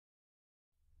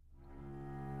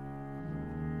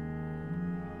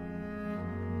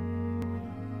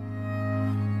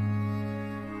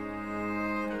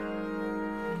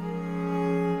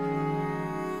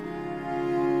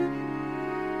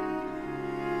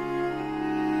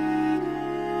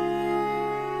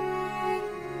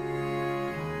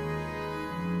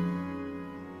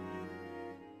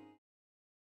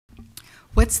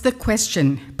What's the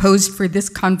question posed for this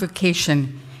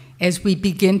convocation as we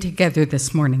begin together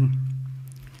this morning?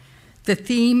 The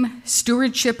theme,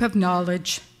 stewardship of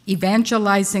knowledge,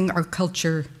 evangelizing our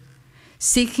culture,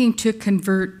 seeking to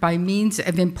convert by means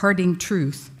of imparting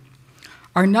truth,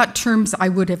 are not terms I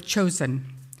would have chosen.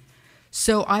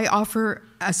 So I offer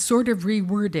a sort of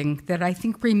rewording that I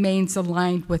think remains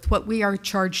aligned with what we are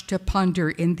charged to ponder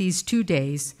in these 2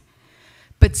 days,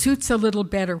 but suits a little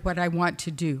better what I want to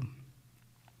do.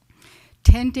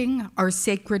 Tending our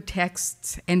sacred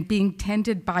texts and being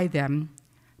tended by them,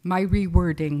 my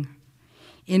rewording,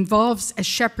 involves a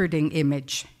shepherding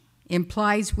image,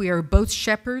 implies we are both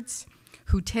shepherds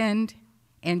who tend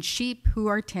and sheep who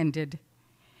are tended,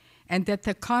 and that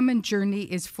the common journey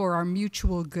is for our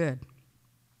mutual good.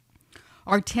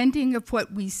 Our tending of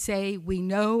what we say we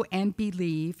know and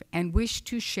believe and wish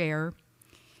to share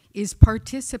is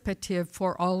participative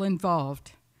for all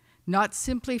involved, not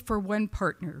simply for one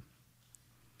partner.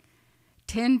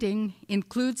 Tending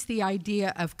includes the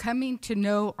idea of coming to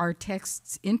know our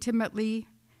texts intimately,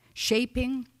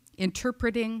 shaping,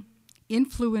 interpreting,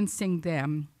 influencing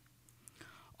them,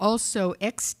 also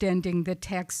extending the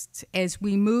texts as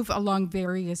we move along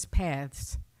various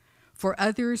paths, for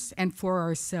others and for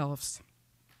ourselves.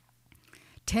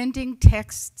 Tending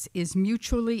texts is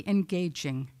mutually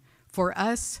engaging for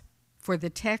us, for the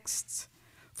texts,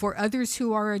 for others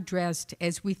who are addressed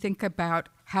as we think about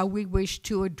how we wish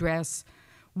to address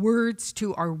words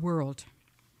to our world.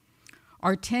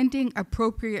 Our tending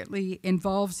appropriately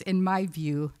involves, in my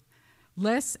view,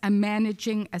 less a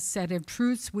managing a set of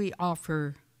truths we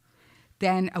offer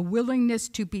than a willingness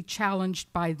to be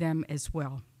challenged by them as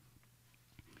well.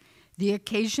 The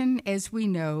occasion, as we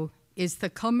know, is the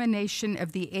culmination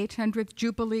of the 800th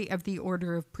Jubilee of the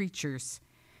Order of Preachers,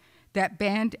 that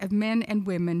band of men and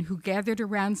women who gathered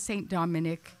around St.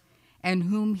 Dominic and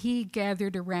whom he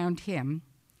gathered around him,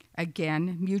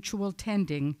 again, mutual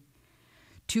tending,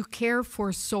 to care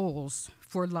for souls,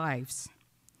 for lives.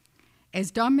 As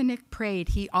Dominic prayed,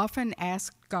 he often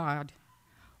asked God,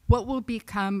 what will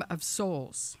become of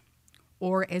souls,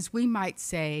 or as we might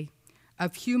say,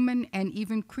 of human and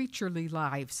even creaturely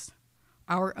lives,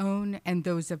 our own and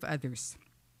those of others.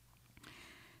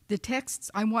 The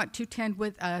texts I want to tend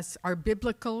with us are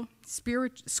biblical,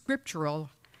 scriptural,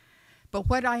 but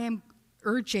what I am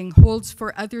urging holds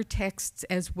for other texts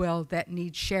as well that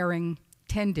need sharing,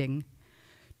 tending,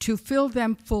 to fill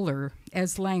them fuller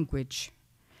as language,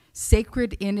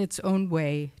 sacred in its own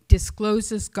way,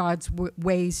 discloses God's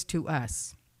ways to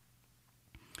us.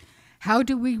 How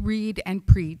do we read and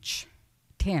preach,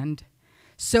 tend,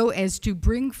 so as to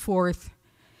bring forth,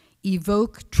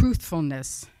 evoke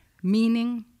truthfulness,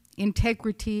 meaning,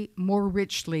 integrity more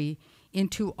richly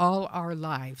into all our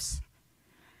lives?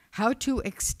 How to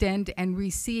extend and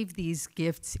receive these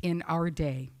gifts in our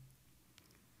day?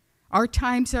 Our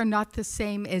times are not the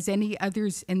same as any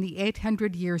others in the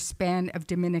 800-year span of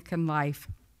Dominican life,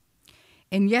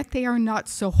 and yet they are not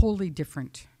so wholly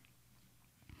different.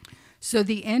 So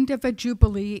the end of a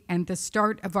jubilee and the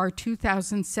start of our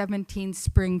 2017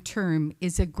 spring term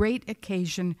is a great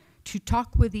occasion to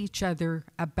talk with each other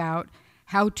about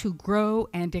how to grow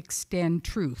and extend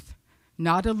truth,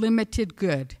 not a limited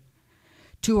good,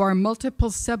 to our multiple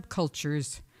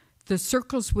subcultures, the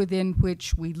circles within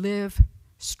which we live,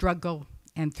 struggle,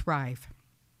 and thrive.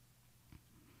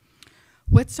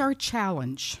 What's our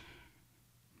challenge?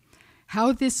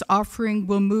 How this offering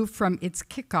will move from its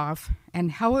kickoff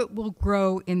and how it will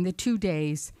grow in the 2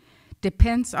 days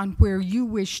depends on where you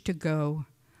wish to go,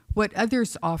 what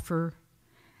others offer,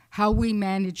 how we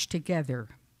manage together.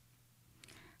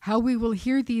 How we will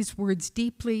hear these words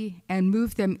deeply and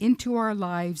move them into our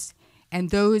lives and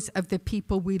those of the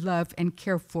people we love and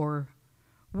care for,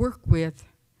 work with,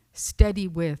 study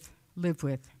with, live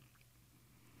with.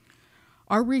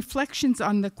 Our reflections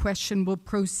on the question will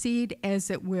proceed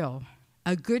as it will,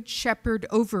 a good shepherd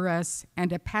over us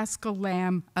and a paschal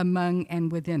lamb among and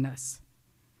within us.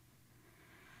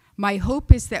 My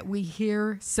hope is that we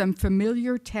hear some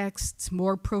familiar texts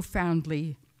more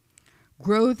profoundly,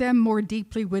 grow them more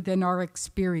deeply within our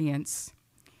experience,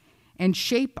 and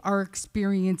shape our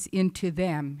experience into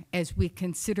them as we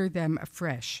consider them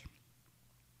afresh.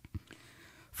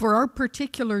 For our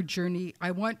particular journey,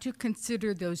 I want to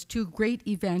consider those two great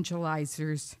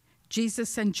evangelizers,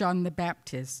 Jesus and John the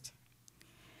Baptist.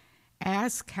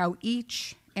 Ask how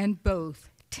each and both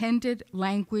tended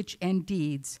language and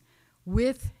deeds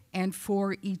with and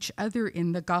for each other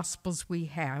in the Gospels we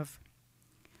have.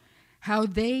 How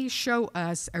they show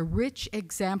us a rich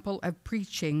example of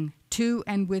preaching to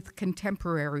and with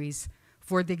contemporaries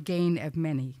for the gain of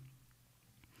many.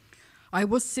 I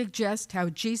will suggest how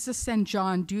Jesus and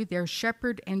John do their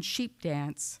shepherd and sheep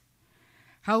dance,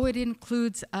 how it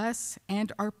includes us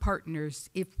and our partners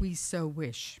if we so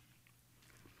wish.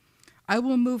 I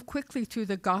will move quickly through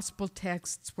the gospel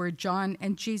texts where John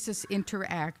and Jesus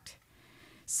interact,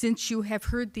 since you have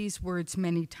heard these words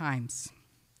many times.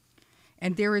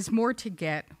 And there is more to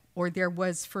get, or there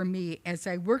was for me, as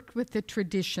I worked with the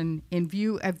tradition in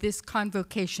view of this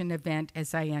convocation event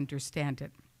as I understand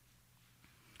it.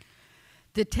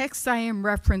 The texts I am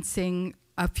referencing,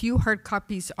 a few hard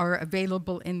copies are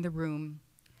available in the room.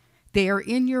 They are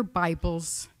in your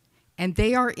Bibles, and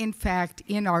they are in fact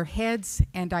in our heads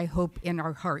and I hope in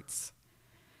our hearts.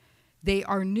 They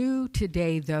are new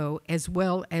today, though, as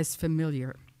well as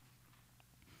familiar.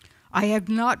 I have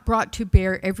not brought to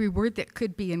bear every word that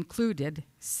could be included,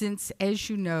 since, as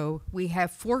you know, we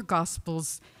have 4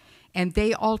 Gospels, and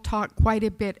they all talk quite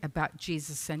a bit about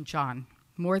Jesus and John,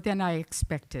 more than I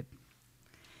expected.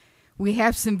 We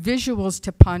have some visuals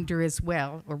to ponder as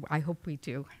well, or I hope we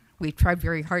do. We try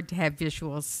very hard to have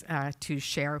visuals to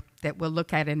share that we'll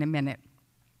look at in a minute.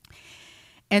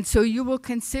 And so you will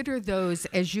consider those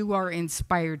as you are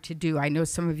inspired to do. I know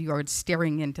some of you are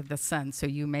staring into the sun, so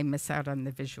you may miss out on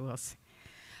the visuals.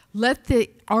 Let the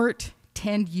art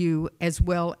tend you as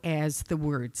well as the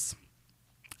words.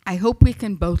 I hope we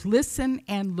can both listen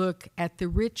and look at the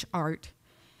rich art,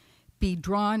 be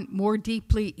drawn more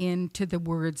deeply into the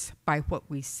words by what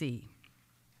we see.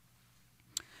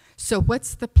 So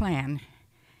what's the plan?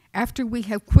 After we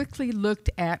have quickly looked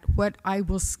at what I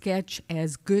will sketch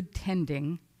as good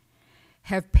tending,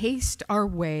 have paced our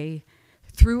way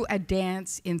through a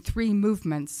dance in 3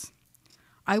 movements,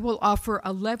 I will offer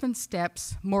 11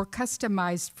 steps more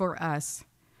customized for us,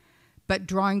 but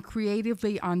drawing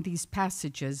creatively on these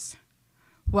passages,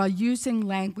 while using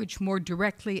language more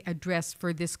directly addressed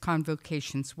for this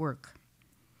convocation's work.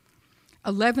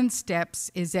 11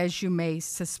 steps is, as you may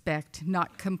suspect,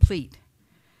 not complete.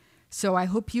 So I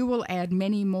hope you will add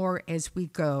many more as we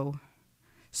go,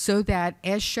 so that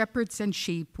as shepherds and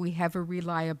sheep, we have a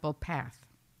reliable path.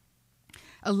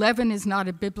 11 is not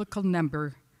a biblical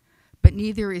number, but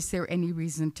neither is there any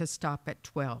reason to stop at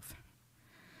 12.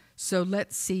 So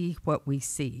let's see what we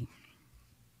see.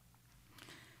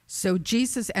 So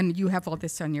Jesus, and you have all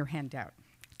this on your handout.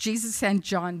 Jesus and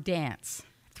John dance,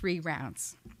 3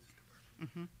 rounds.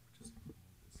 Mm-hmm.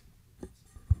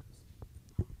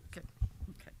 Good.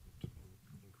 Okay.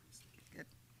 Good.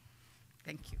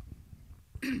 Thank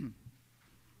you.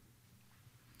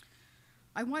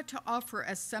 I want to offer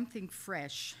us something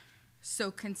fresh, so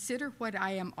consider what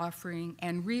I am offering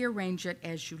and rearrange it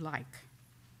as you like.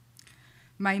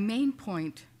 My main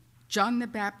point, John the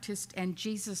Baptist and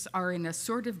Jesus are in a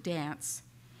sort of dance,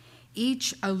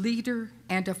 each a leader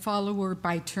and a follower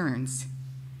by turns,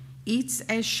 each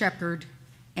as shepherd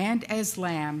and as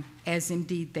lamb, as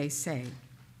indeed they say.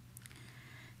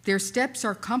 Their steps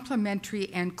are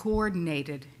complementary and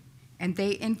coordinated, and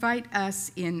they invite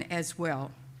us in as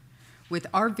well, with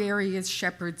our various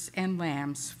shepherds and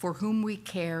lambs for whom we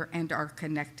care and are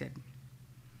connected.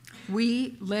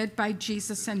 We, led by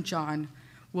Jesus and John,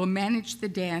 will manage the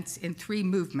dance in 3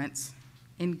 movements: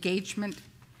 engagement,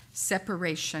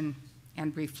 separation,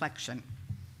 and reflection.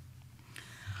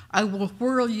 I will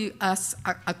whirl us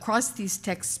across these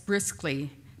texts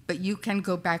briskly, but you can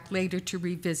go back later to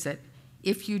revisit.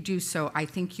 If you do so, I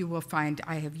think you will find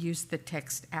I have used the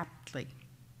text aptly.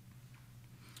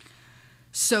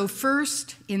 So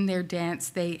first, in their dance,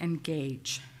 they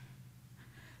engage.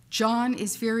 John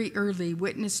is very early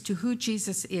witness to who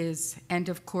Jesus is, and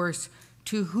of course,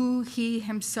 to who he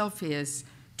himself is,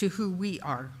 to who we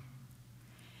are.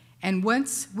 And at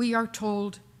once we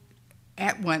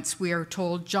are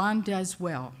told, John does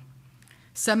well.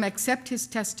 Some accept his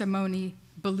testimony,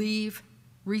 believe,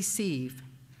 receive,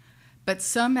 but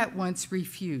some at once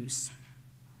refuse.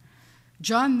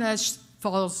 John thus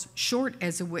falls short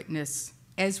as a witness,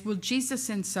 as will Jesus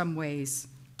in some ways,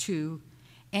 too,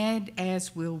 and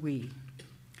as will we.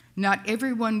 Not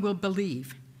everyone will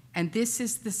believe, and this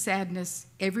is the sadness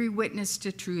every witness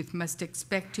to truth must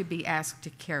expect to be asked to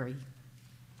carry.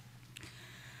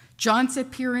 John's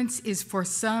appearance is for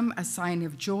some a sign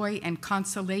of joy and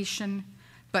consolation,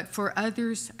 but for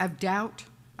others of doubt,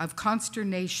 of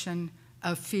consternation,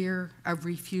 of fear, of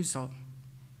refusal.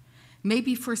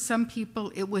 Maybe for some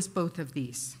people it was both of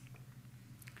these.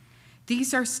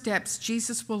 These are steps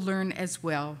Jesus will learn as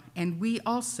well, and we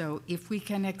also, if we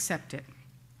can accept it.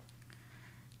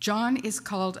 John is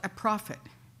called a prophet,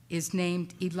 is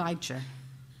named Elijah.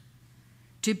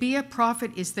 To be a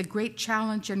prophet is the great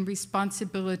challenge and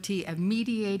responsibility of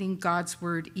mediating God's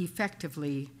word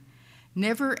effectively,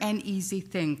 never an easy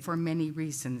thing for many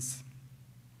reasons.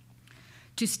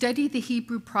 To study the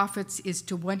Hebrew prophets is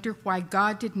to wonder why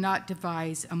God did not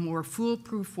devise a more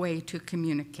foolproof way to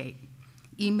communicate.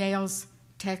 Emails,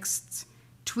 texts,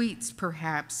 tweets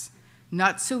perhaps,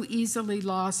 not so easily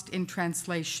lost in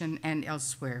translation and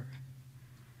elsewhere.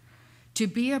 To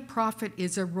be a prophet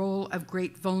is a role of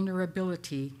great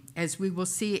vulnerability, as we will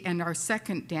see in our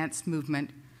second dance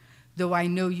movement, though I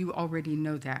know you already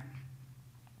know that.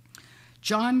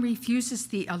 John refuses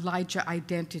the Elijah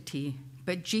identity,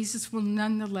 but Jesus will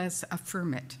nonetheless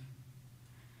affirm it.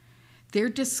 Their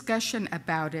discussion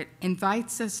about it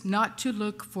invites us not to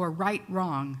look for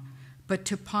right-wrong, but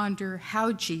to ponder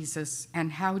how Jesus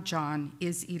and how John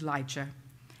is Elijah,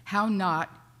 how not,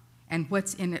 and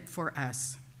what's in it for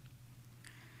us.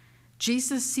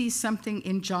 Jesus sees something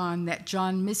in John that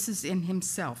John misses in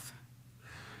himself,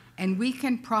 and we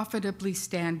can profitably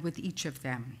stand with each of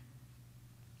them.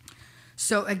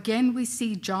 So again, we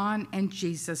see John and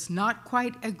Jesus not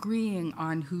quite agreeing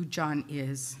on who John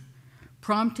is,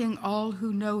 prompting all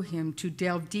who know him to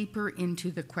delve deeper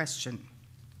into the question.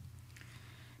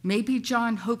 Maybe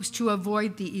John hopes to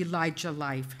avoid the Elijah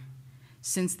life,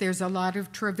 since there's a lot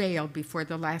of travail before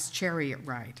the last chariot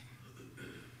ride.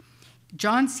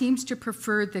 John seems to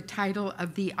prefer the title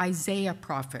of the Isaiah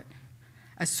prophet,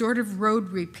 a sort of road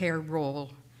repair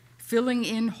role, filling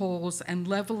in holes and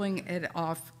leveling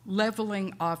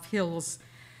off hills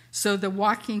so the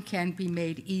walking can be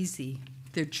made easy,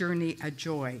 the journey a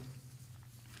joy.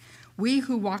 We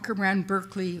who walk around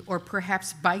Berkeley or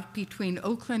perhaps bike between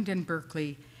Oakland and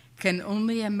Berkeley can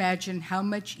only imagine how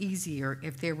much easier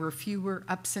if there were fewer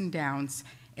ups and downs,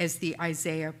 as the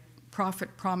Isaiah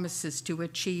prophet promises to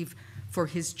achieve for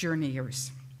his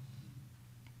journeyers.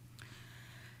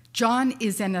 John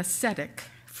is an ascetic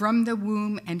from the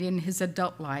womb and in his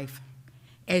adult life,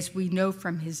 as we know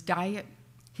from his diet,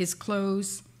 his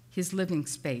clothes, his living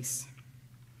space.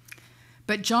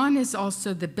 But John is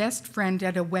also the best friend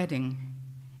at a wedding,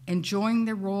 enjoying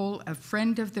the role of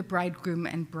friend of the bridegroom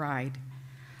and bride,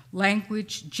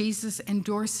 language Jesus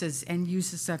endorses and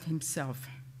uses of himself.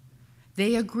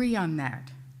 They agree on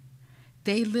that.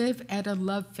 They live at a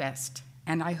love fest,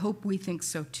 and I hope we think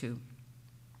so too.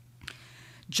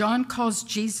 John calls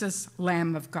Jesus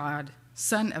Lamb of God,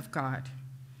 Son of God,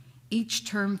 each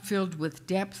term filled with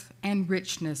depth and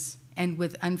richness and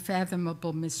with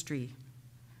unfathomable mystery.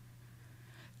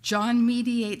 John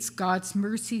mediates God's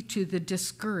mercy to the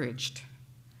discouraged,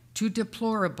 to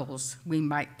deplorables, we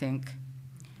might think,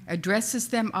 addresses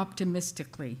them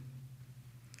optimistically.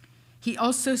 He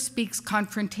also speaks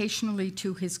confrontationally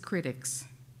to his critics.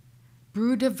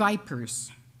 Brood of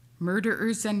vipers,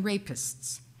 murderers and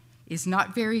rapists, is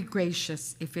not very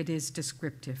gracious if it is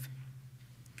descriptive.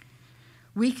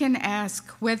 We can ask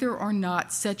whether or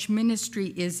not such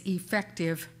ministry is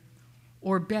effective,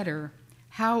 or better,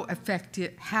 how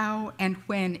and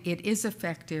when it is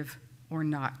effective or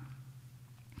not.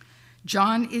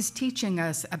 John is teaching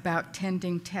us about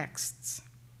tending texts.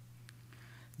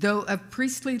 Though of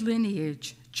priestly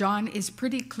lineage, John is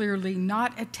pretty clearly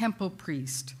not a temple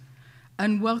priest,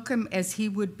 unwelcome as he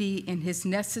would be in his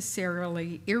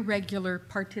necessarily irregular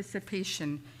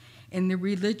participation in the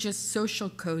religious social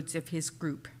codes of his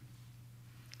group.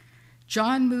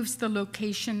 John moves the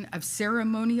location of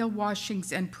ceremonial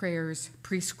washings and prayers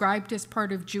prescribed as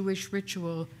part of Jewish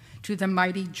ritual to the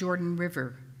mighty Jordan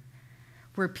River,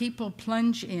 where people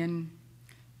plunge in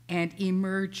and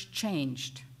emerge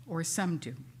changed, or some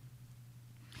do.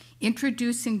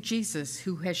 Introducing Jesus,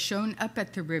 who has shown up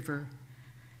at the river,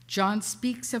 John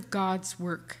speaks of God's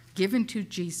work given to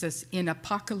Jesus in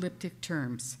apocalyptic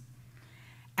terms.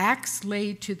 Axe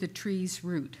laid to the tree's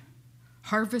root,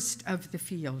 harvest of the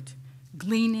field,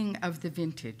 gleaning of the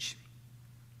vintage.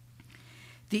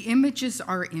 The images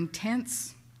are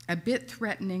intense, a bit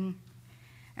threatening,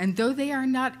 and though they are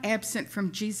not absent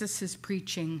from Jesus'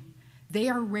 preaching, they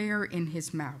are rare in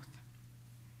his mouth.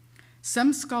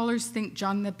 Some scholars think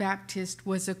John the Baptist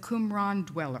was a Qumran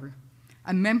dweller,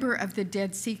 a member of the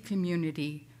Dead Sea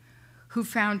community, who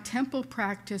found temple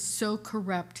practice so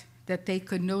corrupt that they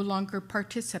could no longer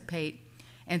participate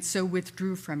and so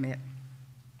withdrew from it.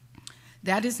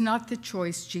 That is not the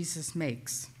choice Jesus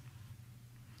makes.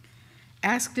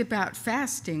 Asked about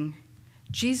fasting,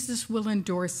 Jesus will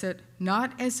endorse it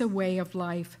not as a way of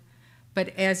life, but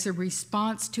as a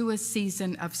response to a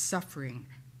season of suffering.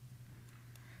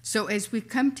 So as we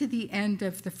come to the end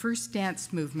of the first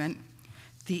dance movement,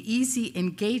 the easy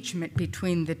engagement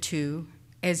between the two,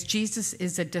 as Jesus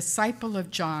is a disciple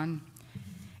of John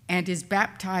and is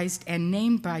baptized and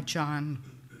named by John,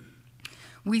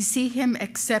 we see him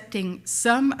accepting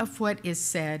some of what is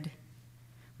said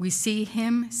we see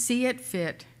him see it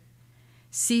fit,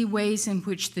 see ways in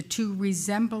which the two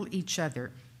resemble each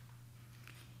other.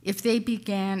 If they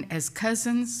began as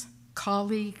cousins,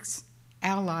 colleagues,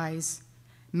 allies,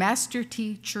 master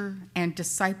teacher, and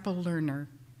disciple learner,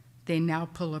 they now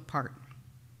pull apart.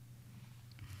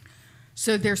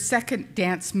 So their second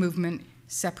dance movement,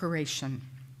 separation.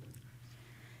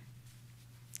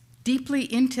 Deeply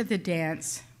into the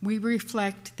dance, we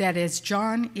reflect that as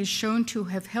John is shown to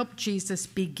have helped Jesus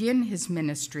begin his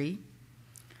ministry,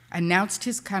 announced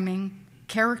his coming,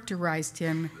 characterized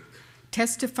him,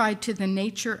 testified to the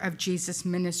nature of Jesus'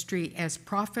 ministry as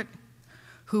prophet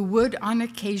who would on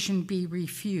occasion be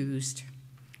refused,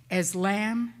 as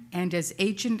lamb and as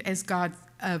agent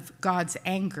of God's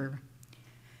anger,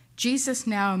 Jesus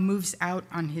now moves out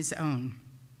on his own.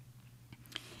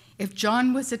 If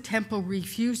John was a temple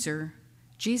refuser,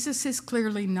 Jesus is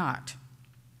clearly not.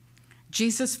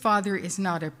 Jesus' father is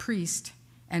not a priest,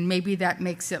 and maybe that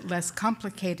makes it less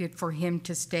complicated for him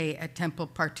to stay a temple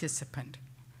participant.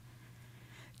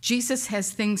 Jesus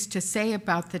has things to say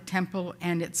about the temple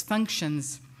and its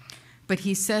functions, but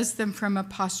he says them from a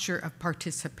posture of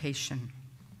participation.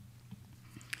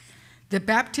 The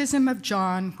baptism of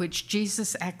John, which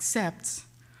Jesus accepts,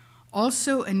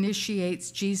 also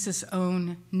initiates Jesus'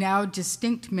 own now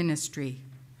distinct ministry,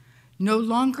 no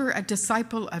longer a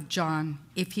disciple of John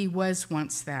if he was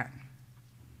once that.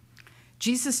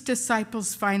 Jesus'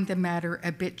 disciples find the matter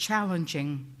a bit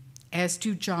challenging, as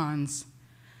do John's,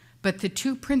 but the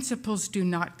two principles do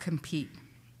not compete.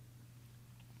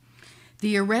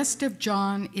 The arrest of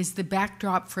John is the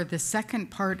backdrop for the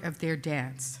second part of their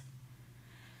dance,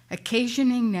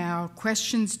 occasioning now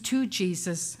questions to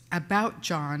Jesus about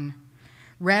John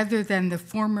rather than the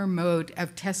former mode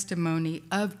of testimony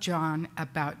of John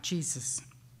about Jesus.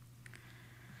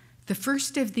 The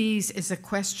first of these is a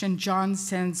question John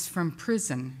sends from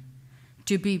prison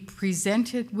to be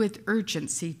presented with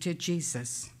urgency to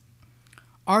Jesus.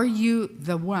 Are you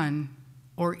the one,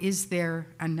 or is there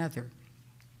another?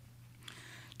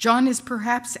 John is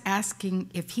perhaps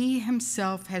asking if he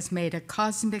himself has made a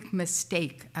cosmic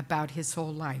mistake about his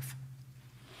whole life,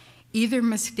 either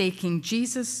mistaking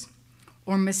Jesus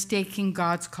or mistaking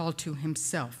God's call to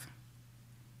himself.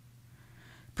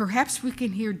 Perhaps we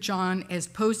can hear John as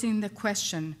posing the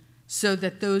question so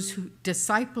that those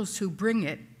disciples who bring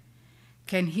it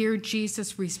can hear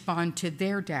Jesus respond to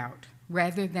their doubt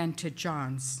rather than to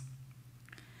John's.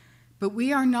 But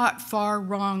we are not far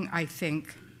wrong, I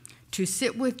think, to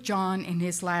sit with John in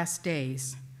his last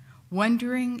days,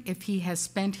 wondering if he has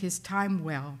spent his time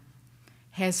well,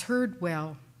 has heard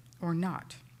well, or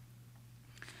not.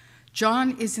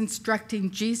 John is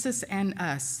instructing Jesus and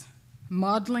us,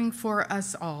 modeling for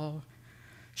us all,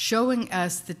 showing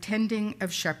us the tending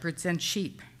of shepherds and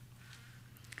sheep.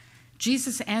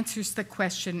 Jesus answers the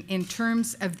question in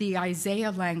terms of the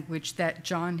Isaiah language that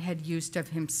John had used of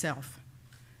himself.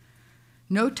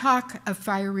 No talk of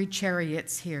fiery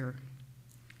chariots here.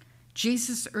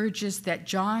 Jesus urges that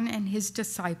John and his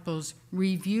disciples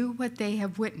review what they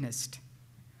have witnessed,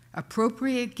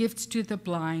 appropriate gifts to the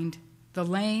blind, the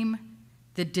lame,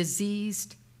 the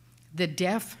diseased, the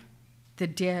deaf, the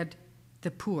dead,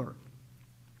 the poor.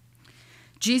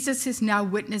 Jesus is now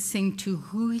witnessing to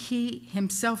who he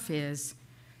himself is,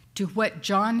 to what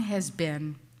John has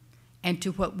been, and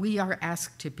to what we are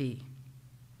asked to be.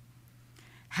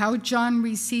 How John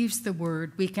receives the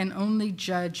word we can only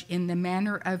judge in the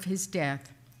manner of his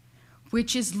death,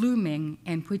 which is looming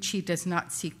and which he does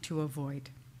not seek to avoid.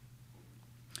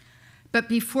 But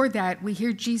before that, we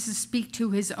hear Jesus speak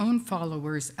to his own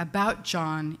followers about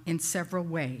John in several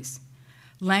ways,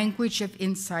 language of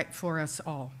insight for us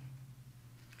all.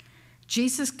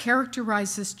 Jesus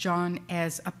characterizes John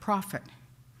as a prophet,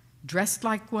 dressed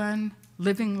like one,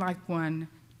 living like one,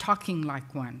 talking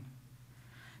like one,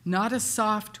 not a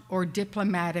soft or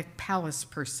diplomatic palace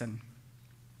person.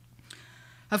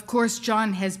 Of course,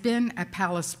 John has been a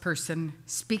palace person,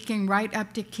 speaking right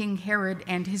up to King Herod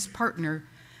and his partner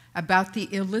about the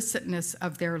illicitness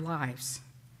of their lives.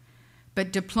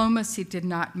 But diplomacy did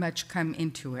not much come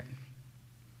into it.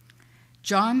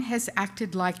 John has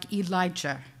acted like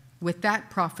Elijah, with that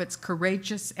prophet's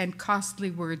courageous and costly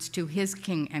words to his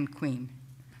king and queen.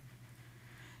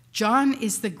 John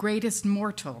is the greatest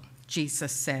mortal,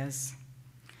 Jesus says,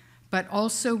 but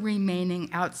also remaining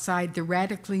outside the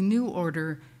radically new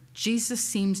order Jesus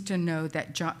seems to know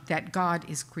that God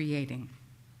is creating.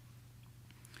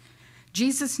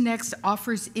 Jesus next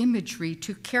offers imagery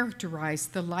to characterize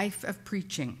the life of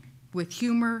preaching, with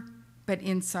humor but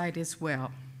insight as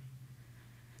well.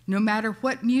 No matter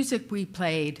what music we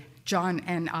played, John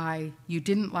and I, you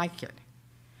didn't like it.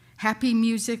 Happy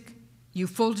music, you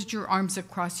folded your arms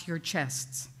across your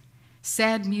chests.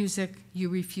 Sad music, you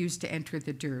refused to enter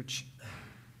the dirge.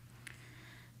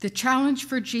 The challenge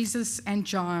for Jesus and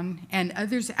John and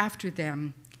others after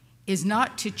them is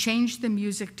not to change the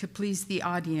music to please the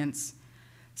audience,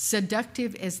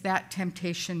 seductive as that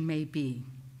temptation may be.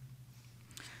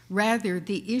 Rather,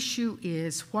 the issue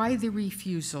is why the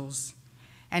refusals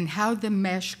and how the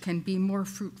mesh can be more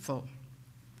fruitful.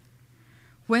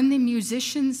 When the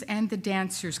musicians and the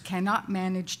dancers cannot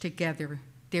manage together,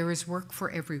 there is work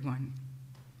for everyone.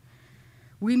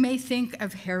 We may think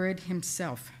of Herod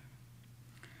himself.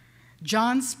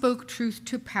 John spoke truth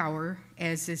to power,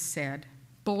 as is said,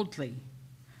 boldly.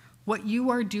 What you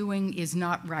are doing is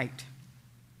not right.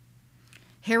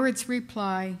 Herod's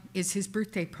reply is his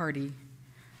birthday party,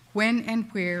 when and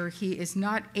where he is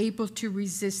not able to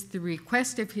resist the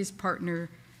request of his partner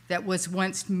that was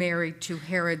once married to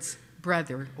Herod's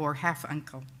brother or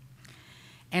half-uncle.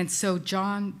 And so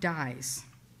John dies.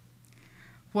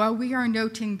 While we are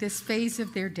noting this phase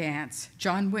of their dance,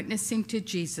 John witnessing to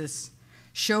Jesus,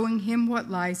 showing him what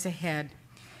lies ahead,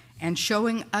 and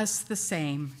showing us the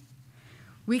same,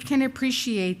 we can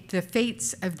appreciate the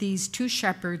fates of these two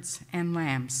shepherds and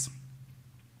lambs.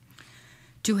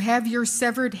 To have your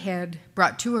severed head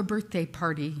brought to a birthday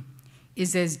party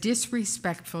is as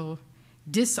disrespectful,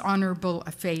 dishonorable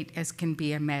a fate as can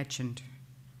be imagined.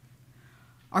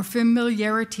 Our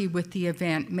familiarity with the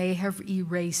event may have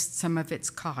erased some of its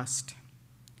cost.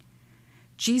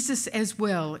 Jesus as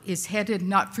well is headed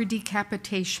not for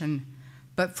decapitation,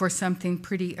 but for something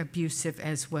pretty abusive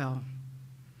as well.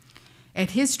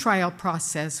 At his trial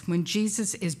process, when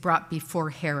Jesus is brought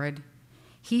before Herod,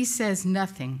 he says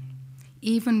nothing,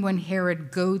 even when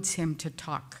Herod goads him to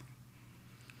talk.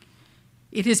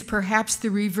 It is perhaps the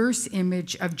reverse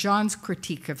image of John's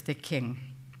critique of the king.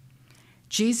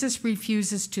 Jesus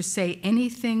refuses to say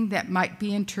anything that might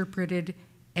be interpreted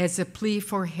as a plea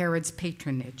for Herod's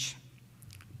patronage.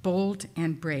 Bold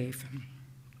and brave.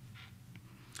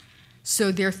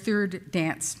 So their third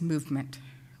dance movement,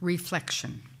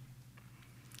 reflection.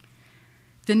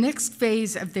 The next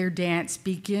phase of their dance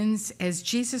begins as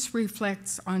Jesus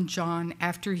reflects on John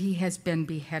after he has been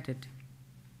beheaded.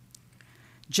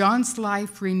 John's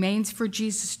life remains for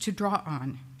Jesus to draw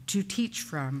on, to teach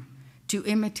from, to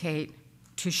imitate,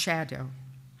 to shadow.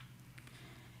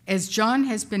 As John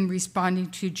has been responding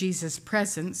to Jesus'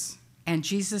 presence and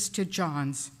Jesus to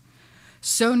John's,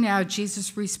 so now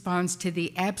Jesus responds to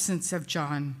the absence of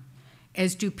John,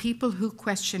 as do people who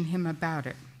question him about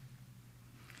it.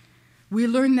 We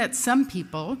learn that some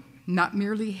people, not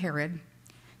merely Herod,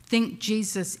 think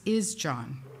Jesus is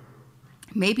John.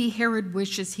 Maybe Herod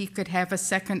wishes he could have a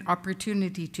second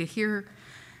opportunity to hear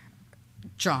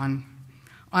John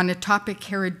on a topic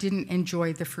Herod didn't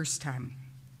enjoy the first time.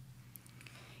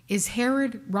 Is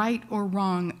Herod right or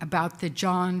wrong about the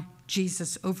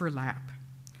John-Jesus overlap?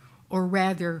 Or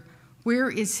rather, where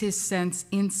is his sense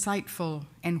insightful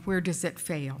and where does it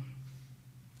fail?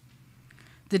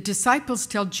 The disciples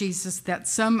tell Jesus that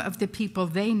some of the people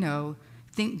they know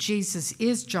think Jesus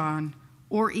is John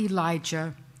or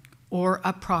Elijah or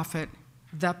a prophet,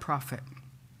 the prophet.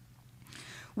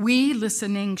 We,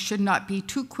 listening, should not be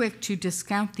too quick to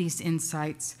discount these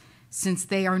insights, since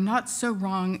they are not so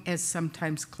wrong as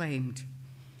sometimes claimed.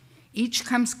 Each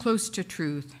comes close to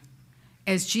truth,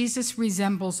 as Jesus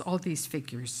resembles all these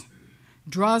figures,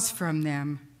 draws from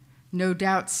them, no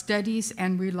doubt studies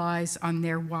and relies on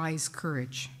their wise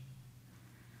courage.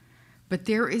 But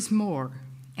there is more,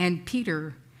 and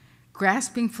Peter,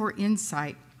 grasping for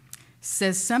insight,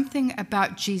 says something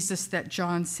about Jesus that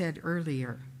John said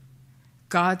earlier.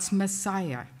 God's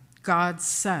Messiah, God's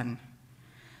Son.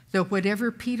 Though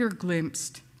whatever Peter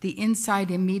glimpsed, the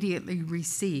insight immediately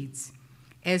recedes,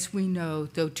 as we know,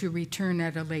 though to return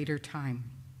at a later time.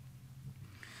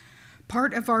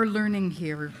 Part of our learning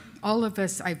here, all of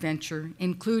us, I venture,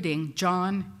 including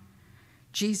John,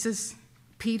 Jesus,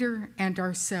 Peter, and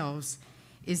ourselves,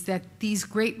 is that these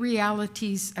great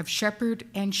realities of shepherd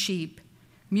and sheep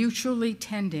mutually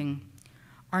tending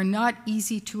are not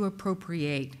easy to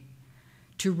appropriate,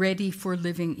 to ready for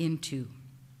living into.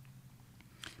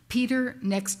 Peter,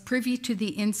 next privy to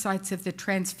the insights of the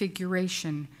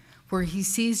Transfiguration, where he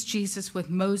sees Jesus with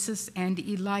Moses and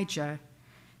Elijah,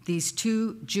 these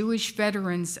two Jewish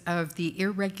veterans of the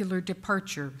irregular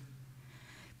departure,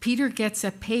 Peter gets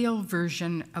a pale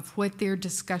version of what their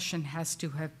discussion has to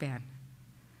have been.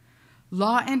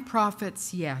 Law and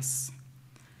prophets, yes,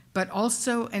 but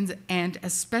also and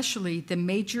especially the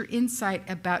major insight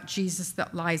about Jesus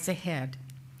that lies ahead,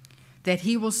 that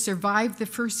he will survive the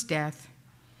first death,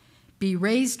 be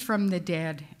raised from the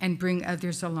dead, and bring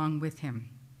others along with him.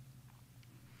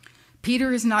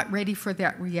 Peter is not ready for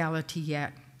that reality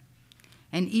yet,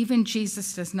 and even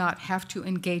Jesus does not have to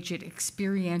engage it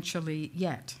experientially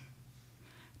yet.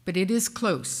 But it is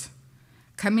close,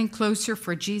 coming closer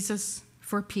for Jesus,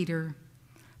 for Peter,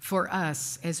 for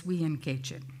us as we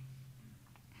engage it.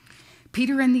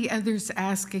 Peter and the others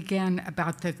ask again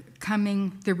about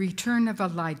the return of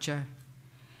Elijah,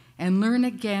 and learn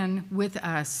again with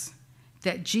us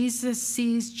that Jesus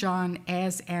sees John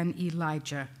as an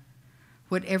Elijah,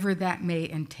 whatever that may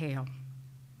entail.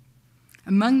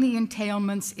 Among the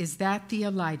entailments is that the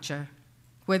Elijah,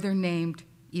 whether named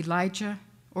Elijah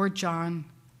or John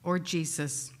or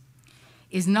Jesus,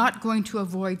 is not going to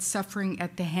avoid suffering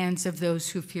at the hands of those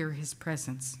who fear his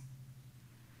presence.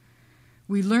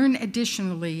 We learn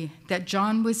additionally that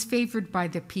John was favored by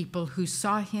the people who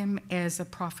saw him as a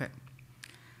prophet,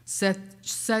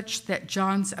 such that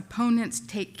John's opponents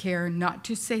take care not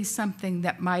to say something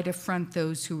that might affront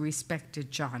those who respected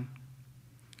John.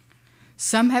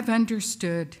 Some have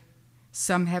understood,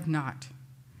 some have not.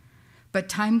 But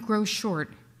time grows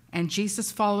short, and Jesus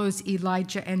follows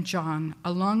Elijah and John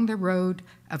along the road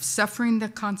of suffering the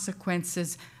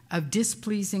consequences of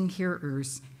displeasing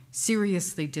hearers,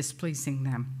 seriously displeasing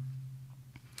them.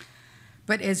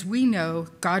 But as we know,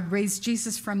 God raised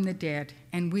Jesus from the dead,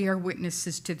 and we are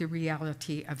witnesses to the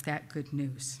reality of that good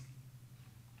news.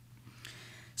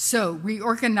 So,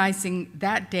 reorganizing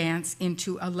that dance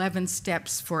into 11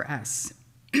 steps for us.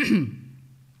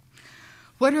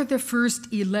 What are the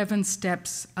first 11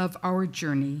 steps of our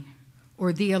journey,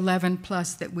 or the 11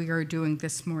 plus that we are doing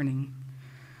this morning,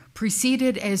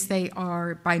 preceded as they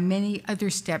are by many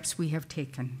other steps we have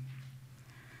taken?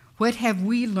 What have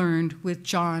we learned with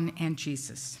John and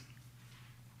Jesus?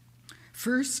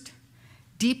 First,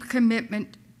 deep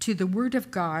commitment to the Word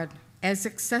of God as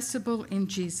accessible in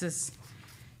Jesus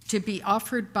to be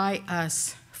offered by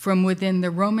us from within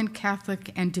the Roman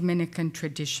Catholic and Dominican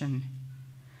tradition.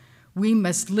 We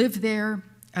must live there,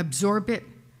 absorb it,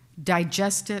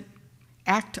 digest it,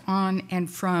 act on and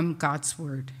from God's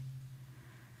Word.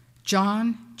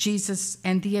 John, Jesus,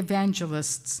 and the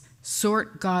evangelists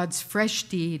sort God's fresh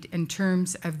deed in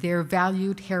terms of their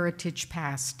valued heritage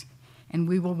past, and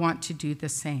we will want to do the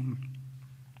same.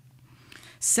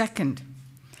 Second,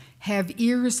 have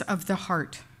ears of the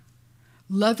heart,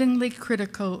 lovingly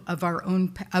critical of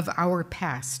our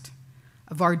past,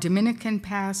 of our Dominican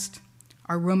past,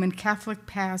 our Roman Catholic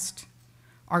past,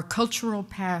 our cultural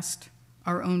past,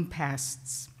 our own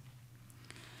pasts.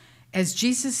 As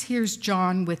Jesus hears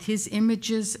John with his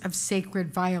images of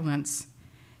sacred violence,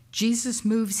 Jesus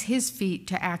moves his feet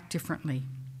to act differently.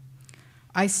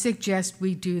 I suggest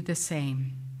we do the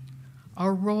same.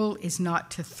 Our role is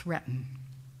not to threaten.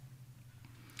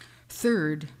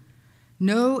 Third,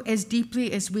 know as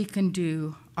deeply as we can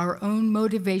do our own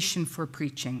motivation for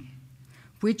preaching,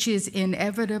 which is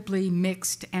inevitably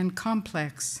mixed and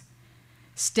complex,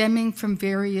 stemming from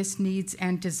various needs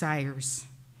and desires,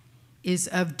 is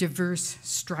of diverse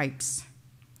stripes.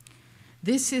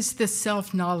 This is the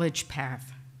self-knowledge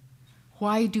path.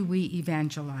 Why do we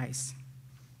evangelize?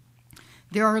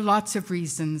 There are lots of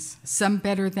reasons, some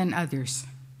better than others.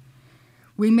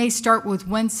 We may start with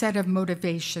one set of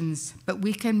motivations, but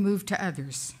we can move to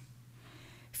others.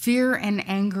 Fear and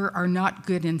anger are not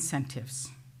good incentives.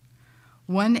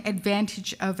 One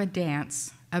advantage of a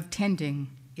dance, of tending,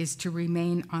 is to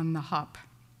remain on the hop.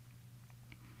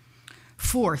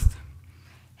 Fourth,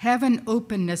 have an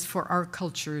openness for our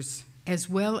cultures as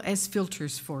well as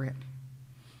filters for it.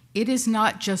 It is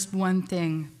not just one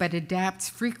thing, but adapts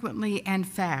frequently and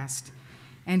fast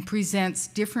and presents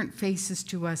different faces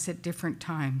to us at different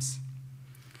times.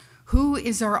 Who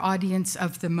is our audience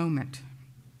of the moment?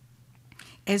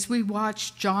 As we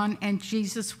watch John and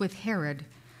Jesus with Herod,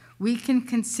 we can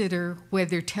consider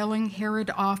whether telling Herod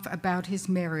off about his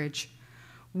marriage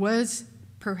was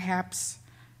perhaps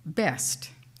best,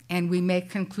 and we may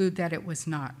conclude that it was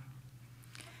not.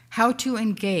 How to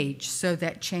engage so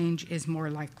that change is more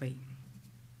likely.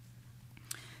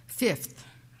 Fifth,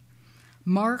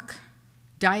 mark,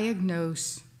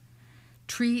 diagnose,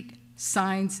 treat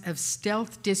signs of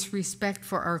stealth disrespect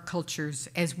for our cultures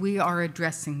as we are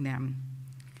addressing them.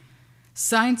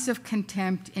 Signs of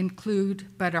contempt include,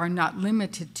 but are not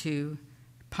limited to,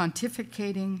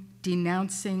 pontificating,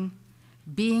 denouncing,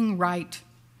 being right,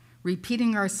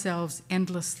 repeating ourselves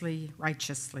endlessly,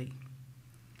 righteously.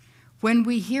 When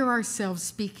we hear ourselves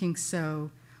speaking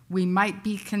so, we might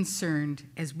be concerned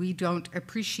as we don't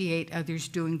appreciate others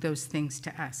doing those things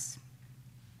to us.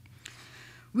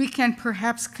 We can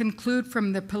perhaps conclude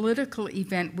from the political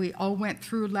event we all went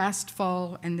through last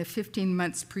fall and the 15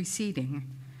 months preceding,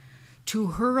 to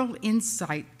hurl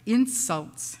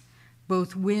insults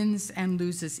both wins and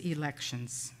loses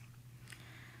elections.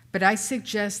 But I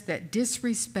suggest that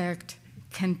disrespect,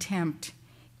 contempt,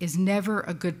 is never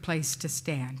a good place to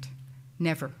stand.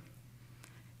 Never.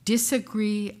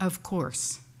 Disagree, of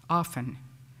course, often.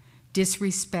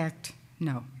 Disrespect,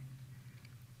 no.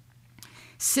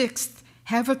 Sixth,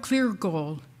 have a clear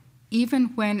goal, even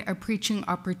when a preaching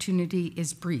opportunity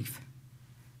is brief.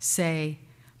 Say,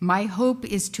 my hope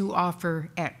is to offer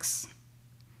X.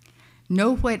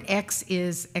 Know what X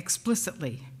is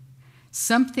explicitly,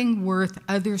 something worth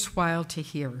others' while to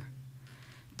hear.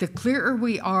 The clearer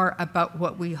we are about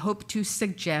what we hope to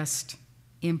suggest,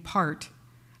 impart,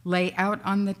 lay out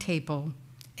on the table,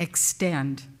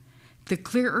 extend, the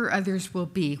clearer others will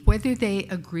be, whether they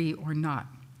agree or not.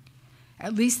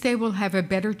 At least they will have a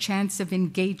better chance of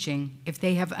engaging if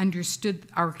they have understood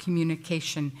our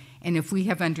communication and if we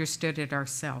have understood it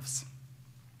ourselves.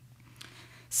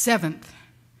 Seventh,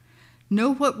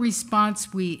 know what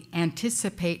response we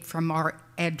anticipate from our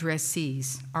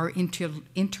addressees, our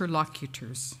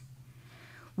interlocutors.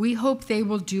 We hope they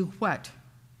will do what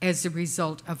as a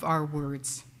result of our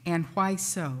words, and why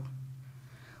so?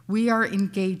 We are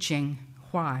engaging.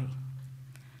 Why?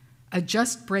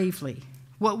 Adjust bravely.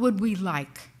 What would we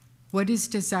like? What is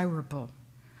desirable?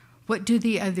 What do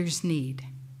the others need?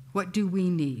 What do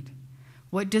we need?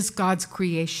 What does God's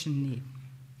creation need?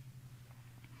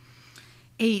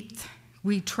 Eighth,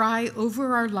 we try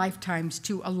over our lifetimes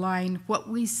to align what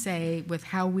we say with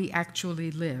how we actually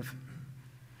live.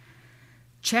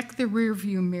 Check the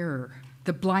rearview mirror,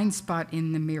 the blind spot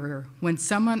in the mirror. When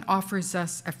someone offers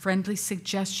us a friendly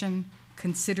suggestion,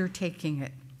 consider taking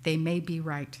it. They may be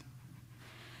right.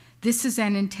 This is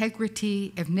an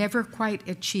integrity, if never quite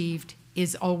achieved,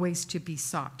 is always to be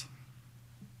sought.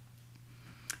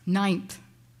 Ninth,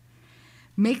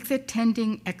 make the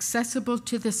tending accessible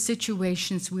to the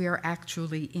situations we are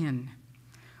actually in,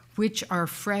 which are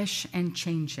fresh and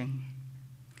changing.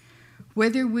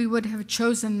 Whether we would have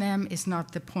chosen them is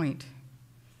not the point.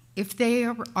 If they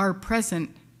are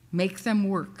present, make them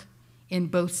work in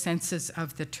both senses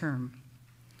of the term.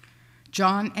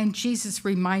 John and Jesus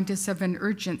remind us of an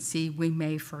urgency we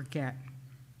may forget.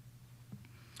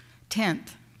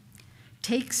 10th,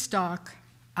 take stock,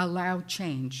 allow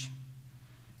change.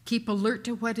 Keep alert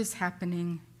to what is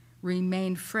happening,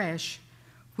 remain fresh,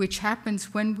 which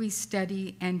happens when we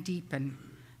study and deepen,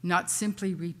 not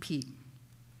simply repeat.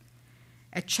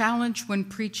 A challenge when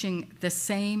preaching the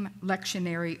same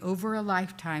lectionary over a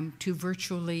lifetime to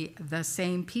virtually the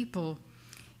same people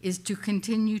is to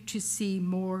continue to see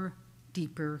more,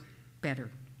 deeper,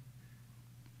 better.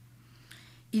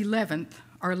 11th,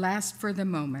 our last for the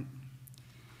moment.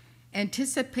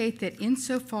 Anticipate that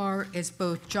insofar as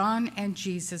both John and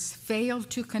Jesus fail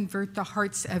to convert the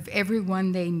hearts of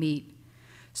everyone they meet,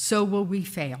 so will we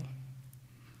fail.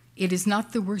 It is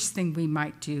not the worst thing we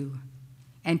might do,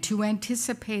 and to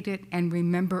anticipate it and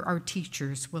remember our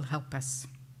teachers will help us.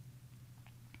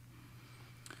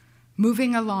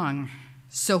 Moving along,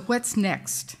 so what's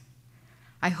next?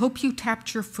 I hope you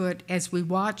tapped your foot as we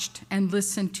watched and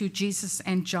listened to Jesus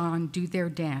and John do their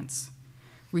dance.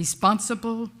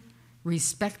 Responsible,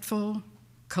 respectful,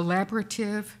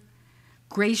 collaborative,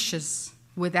 gracious,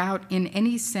 without in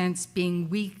any sense being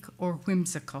weak or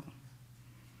whimsical.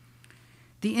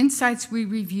 The insights we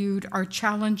reviewed are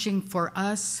challenging for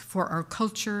us, for our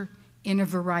culture, in a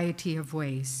variety of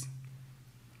ways.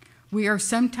 We are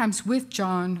sometimes with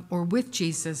John or with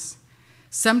Jesus,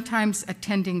 sometimes a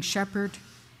tending shepherd,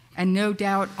 and no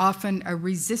doubt often a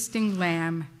resisting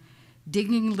lamb,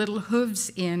 digging little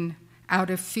hooves in out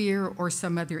of fear or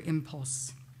some other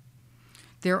impulse.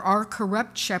 There are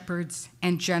corrupt shepherds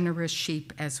and generous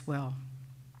sheep as well.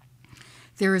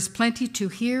 There is plenty to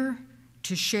hear,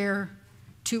 to share,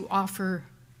 to offer,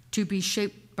 to be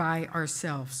shaped by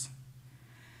ourselves.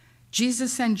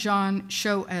 Jesus and John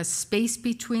show us space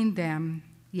between them,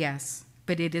 yes,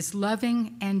 but it is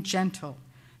loving and gentle,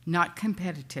 not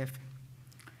competitive.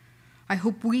 I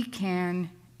hope we can,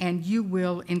 and you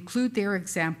will, include their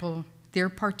example, their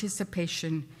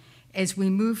participation, as we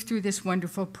move through this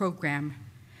wonderful program,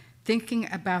 thinking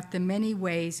about the many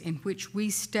ways in which we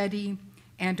study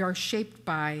and are shaped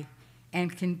by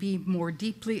and can be more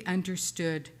deeply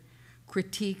understood,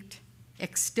 critiqued,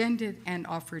 extended, and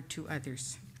offered to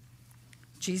others.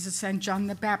 Jesus and John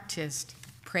the Baptist,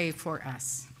 pray for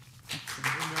us.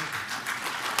 Thank you.